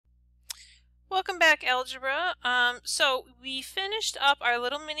Welcome back, Algebra. So we finished up our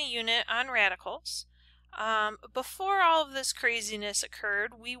little mini unit on radicals. Before all of this craziness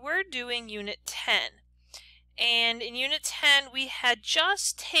occurred, we were doing Unit 10. And in Unit 10, we had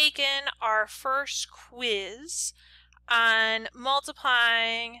just taken our first quiz on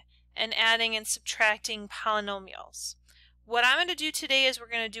multiplying and adding and subtracting polynomials. What I'm going to do today is we're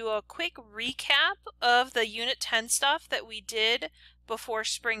going to do a quick recap of the Unit 10 stuff that we did before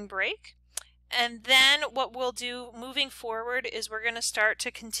spring break. And then what we'll do moving forward is we're going to start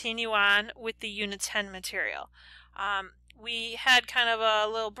to continue on with the Unit 10 material. We had kind of a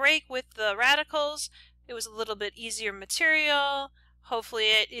little break with the radicals. It was a little bit easier material. Hopefully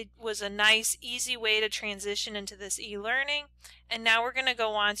it was a nice, easy way to transition into this e-learning. And now we're going to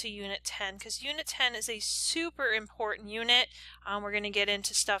go on to Unit 10 because Unit 10 is a super important unit. We're going to get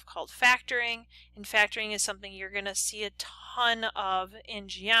into stuff called factoring, and factoring is something you're going to see a ton of in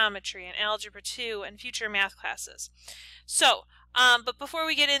geometry and Algebra 2 and future math classes. So, but before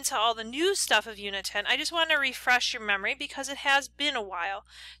we get into all the new stuff of Unit 10, I just want to refresh your memory because it has been a while.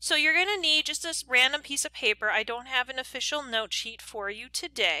 So you're going to need just this random piece of paper. I don't have an official note sheet for you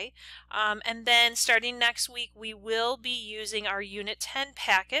today. And then starting next week, we will be using our Unit 10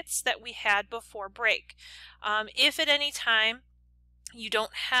 packets that we had before break. If at any time you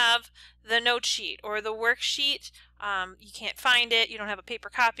don't have the note sheet or the worksheet, you can't find it, you don't have a paper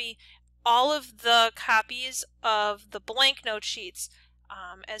copy, all of the copies of the blank note sheets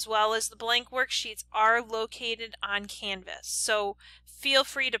as well as the blank worksheets are located on Canvas. So feel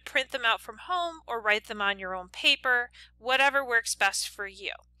free to print them out from home or write them on your own paper, whatever works best for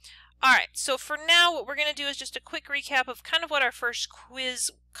you. Alright, so for now what we're going to do is just a quick recap of kind of what our first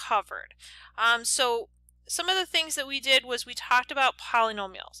quiz covered. So some of the things that we did was we talked about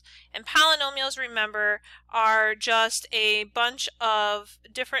polynomials. And polynomials, remember, are just a bunch of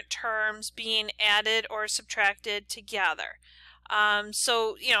different terms being added or subtracted together.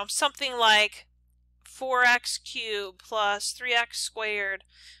 So, you know, something like 4x cubed plus 3x squared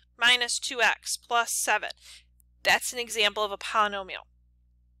minus 2x plus 7. That's an example of a polynomial.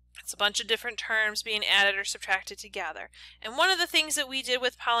 It's a bunch of different terms being added or subtracted together. And one of the things that we did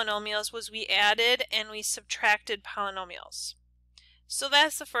with polynomials was we added and we subtracted polynomials. So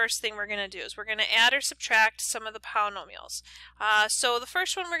that's the first thing we're going to do, is we're going to add or subtract some of the polynomials. So the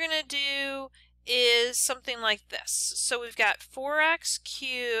first one we're going to do is something like this. So we've got 4x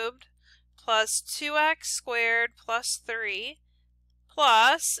cubed plus 2x squared plus 3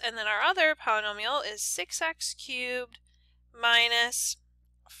 plus, and then our other polynomial is 6x cubed minus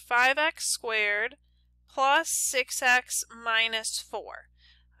 5x squared plus 6x minus 4.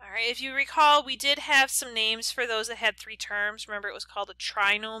 Alright, if you recall, we did have some names for those that had three terms. Remember, it was called a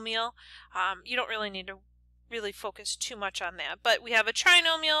trinomial. You don't really need to focus too much on that. But we have a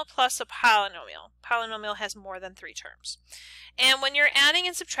trinomial plus a polynomial. Polynomial has more than three terms. And when you're adding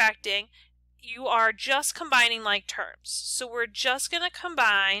and subtracting, you are just combining like terms. So we're just going to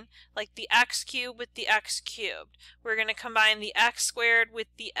combine like the x cubed with the x cubed. We're going to combine the x squared with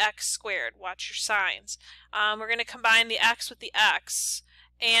the x squared. Watch your signs. We're going to combine the x with the x.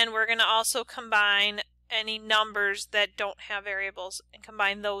 And we're going to also combine any numbers that don't have variables and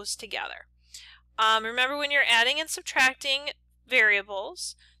combine those together. Remember, when you're adding and subtracting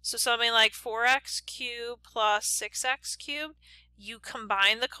variables, so something like 4x cubed plus 6x cubed, you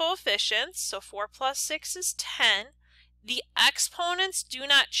combine the coefficients, so 4 plus 6 is 10. The exponents do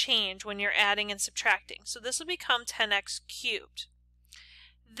not change when you're adding and subtracting, so this will become 10x cubed.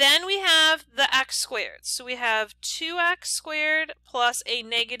 Then we have the x squared, so we have 2x squared plus a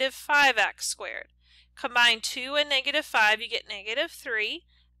negative 5x squared. Combine 2 and negative 5, you get negative 3.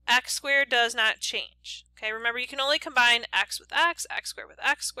 X squared does not change. Okay, remember, you can only combine x with x squared with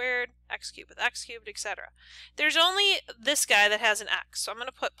x squared, x cubed with x cubed, etc. There's only this guy that has an x, so I'm going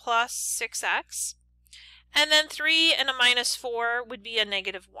to put plus 6x. And then 3 and a minus 4 would be a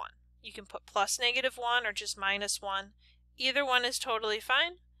negative 1. You can put plus negative 1 or just minus 1. Either one is totally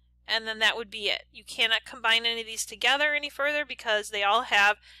fine, and then that would be it. You cannot combine any of these together any further because they all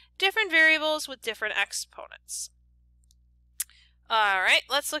have different variables with different exponents. Alright,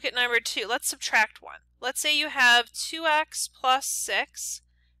 let's look at number 2. Let's subtract 1. Let's say you have 2x plus 6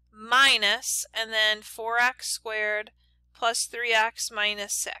 minus, and then 4x squared plus 3x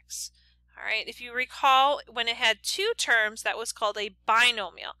minus 6. Alright, if you recall, when it had two terms, that was called a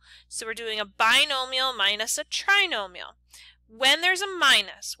binomial. So we're doing a binomial minus a trinomial. When there's a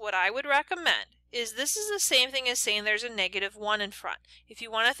minus, what I would recommend is this is the same thing as saying there's a negative 1 in front. If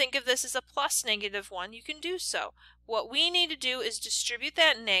you want to think of this as a plus negative 1, you can do so. What we need to do is distribute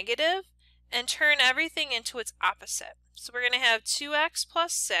that negative and turn everything into its opposite. So we're going to have 2x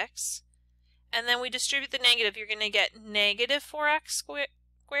plus 6, and then we distribute the negative, you're going to get negative 4x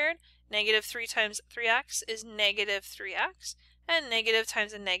squared. Negative 3 times 3x is negative 3x, and negative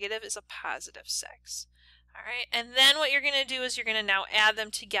times a negative is a positive 6. All right, and then what you're going to do is you're going to now add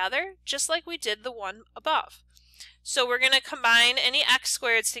them together, just like we did the one above. So we're going to combine any x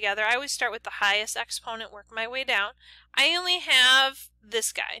squareds together. I always start with the highest exponent, work my way down. I only have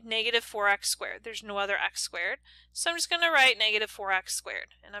this guy, negative 4x squared. There's no other x squared. So I'm just going to write negative 4x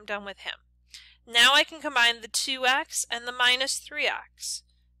squared, and I'm done with him. Now I can combine the 2x and the minus 3x.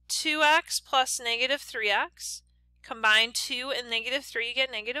 2x plus negative 3x. Combine 2 and negative 3, you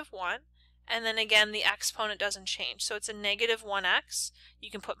get negative 1. And then again, the exponent doesn't change. So it's a negative 1x. You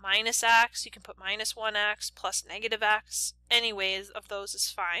can put minus x, you can put minus 1x, plus negative x. Any ways of those is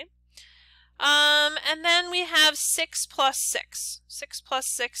fine. And then we have 6 plus 6. 6 plus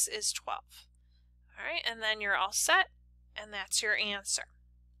 6 is 12. All right, and then you're all set, and that's your answer.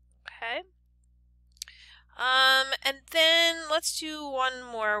 Okay. And then let's do one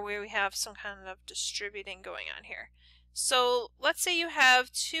more where we have some kind of distributing going on here. So let's say you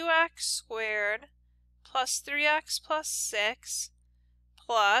have 2x squared plus 3x plus 6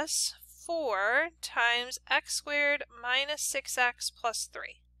 plus 4 times x squared minus 6x plus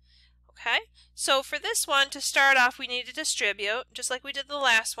 3. Okay, so for this one, to start off, we need to distribute, just like we did the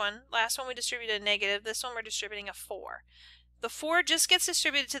last one. Last one we distributed a negative, this one we're distributing a 4. The 4 just gets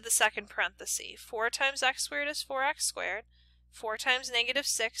distributed to the second parenthesis. 4 times x squared is 4x squared. 4 times negative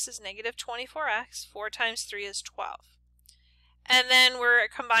 6 is negative 24x. 4 times 3 is 12. And then we're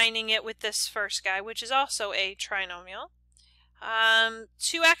combining it with this first guy, which is also a trinomial.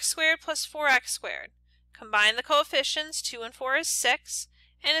 2x squared plus 4x squared. Combine the coefficients, 2 and 4 is 6,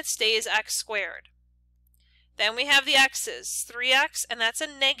 and it stays x squared. Then we have the x's, 3x, and that's a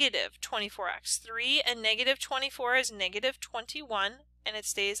negative 24x. 3 and negative 24 is negative 21, and it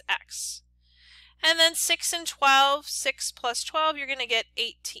stays x. And then 6 and 12, 6 plus 12, you're going to get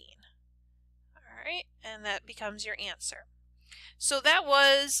 18. All right, and that becomes your answer. So that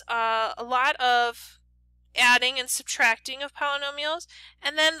was a lot of adding and subtracting of polynomials,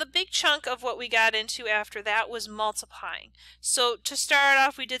 and then the big chunk of what we got into after that was multiplying. So to start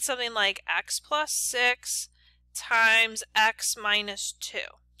off, we did something like x plus 6 times x minus 2,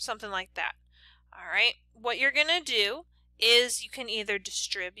 something like that. All right, what you're going to do is you can either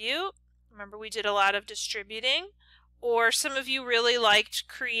distribute, remember we did a lot of distributing, or some of you really liked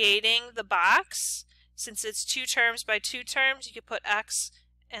creating the box. Since it's 2 terms by 2 terms, you could put x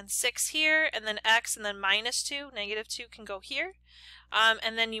and 6 here, and then x and then minus 2, negative 2 can go here,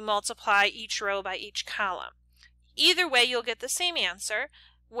 and then you multiply each row by each column. Either way, you'll get the same answer.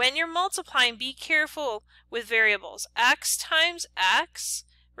 When you're multiplying, be careful with variables. X times x,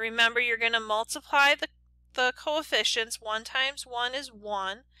 remember you're going to multiply the coefficients. 1 times 1 is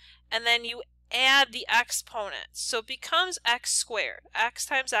 1, and then you add the exponents. So it becomes x squared. X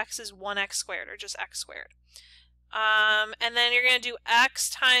times x is 1x squared, or just x squared. And then you're going to do x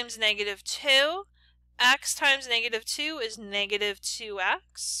times negative 2. X times negative 2 is negative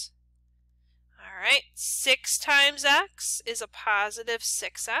 2x. All right, 6 times x is a positive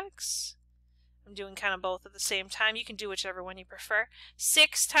 6x. I'm doing kind of both at the same time. You can do whichever one you prefer.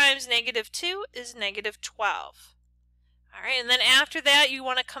 6 times negative 2 is negative 12. All right, and then after that, you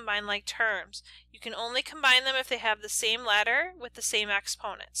want to combine like terms. You can only combine them if they have the same letter with the same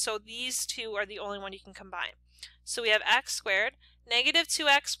exponent. So these two are the only one you can combine. So we have x squared. Negative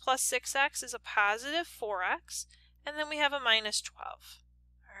 2x plus 6x is a positive 4x. And then we have a minus 12.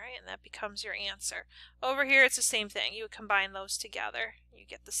 All right, and that becomes your answer. Over here, it's the same thing. You would combine those together. You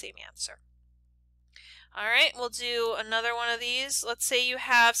get the same answer. All right, we'll do another one of these. Let's say you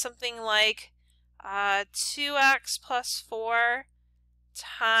have something like 2x plus 4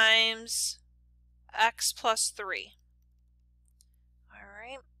 times x plus 3. All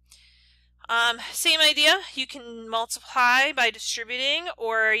right. Same idea. You can multiply by distributing,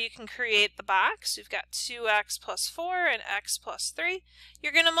 or you can create the box. We've got 2x plus 4 and x plus 3.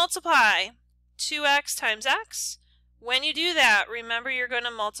 You're going to multiply 2x times x. When you do that, remember you're going to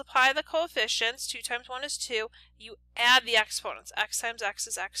multiply the coefficients. 2 times 1 is 2. You add the exponents. X times x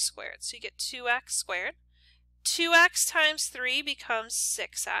is x squared. So you get 2x squared. 2x times 3 becomes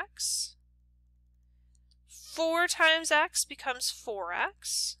 6x. 4 times x becomes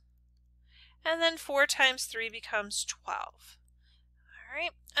 4x. And then 4 times 3 becomes 12. All right.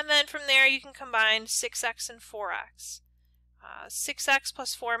 And then from there you can combine 6x and 4x. 6x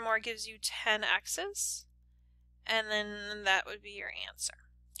plus 4 more gives you 10x's. And then that would be your answer.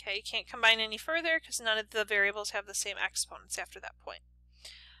 Okay, you can't combine any further because none of the variables have the same exponents after that point.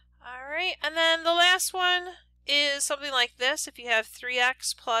 All right, and then the last one is something like this. If you have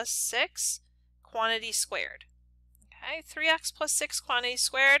 3x plus 6 quantity squared. Okay, 3x plus 6 quantity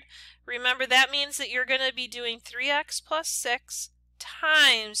squared. Remember, that means that you're going to be doing 3x plus 6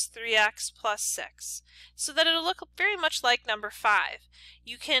 times 3x plus 6, so that it'll look very much like number 5.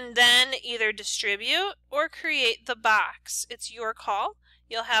 You can then either distribute or create the box. It's your call.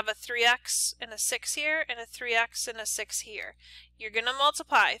 You'll have a 3x and a 6 here and a 3x and a 6 here. You're going to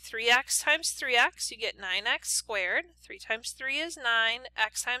multiply 3x times 3x, you get 9x squared. 3 times 3 is 9,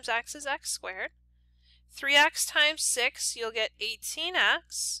 x times x is x squared. 3x times 6, you'll get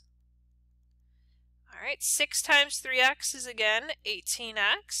 18x. All right, 6 times 3x is again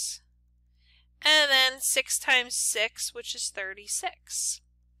 18x. And then 6 times 6, which is 36.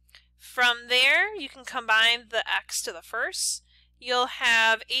 From there, you can combine the x to the first. You'll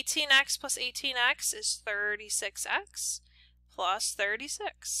have 18x plus 18x is 36x plus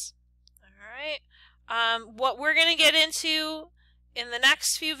 36. All right. What we're going to get into in the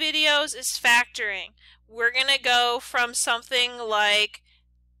next few videos is factoring. We're going to go from something like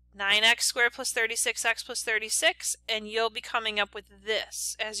 9x squared plus 36x plus 36, and you'll be coming up with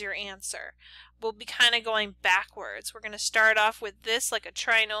this as your answer. We'll be kind of going backwards. We're going to start off with this like a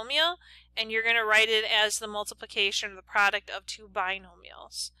trinomial, and you're going to write it as the multiplication of the product of two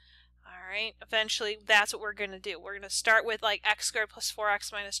binomials. All right, eventually that's what we're going to do. We're going to start with like x squared plus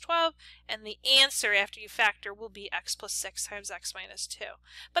 4x minus 12, and the answer after you factor will be x plus 6 times x minus 2.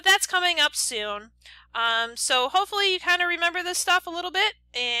 But that's coming up soon. So hopefully you kind of remember this stuff a little bit,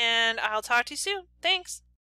 and I'll talk to you soon. Thanks.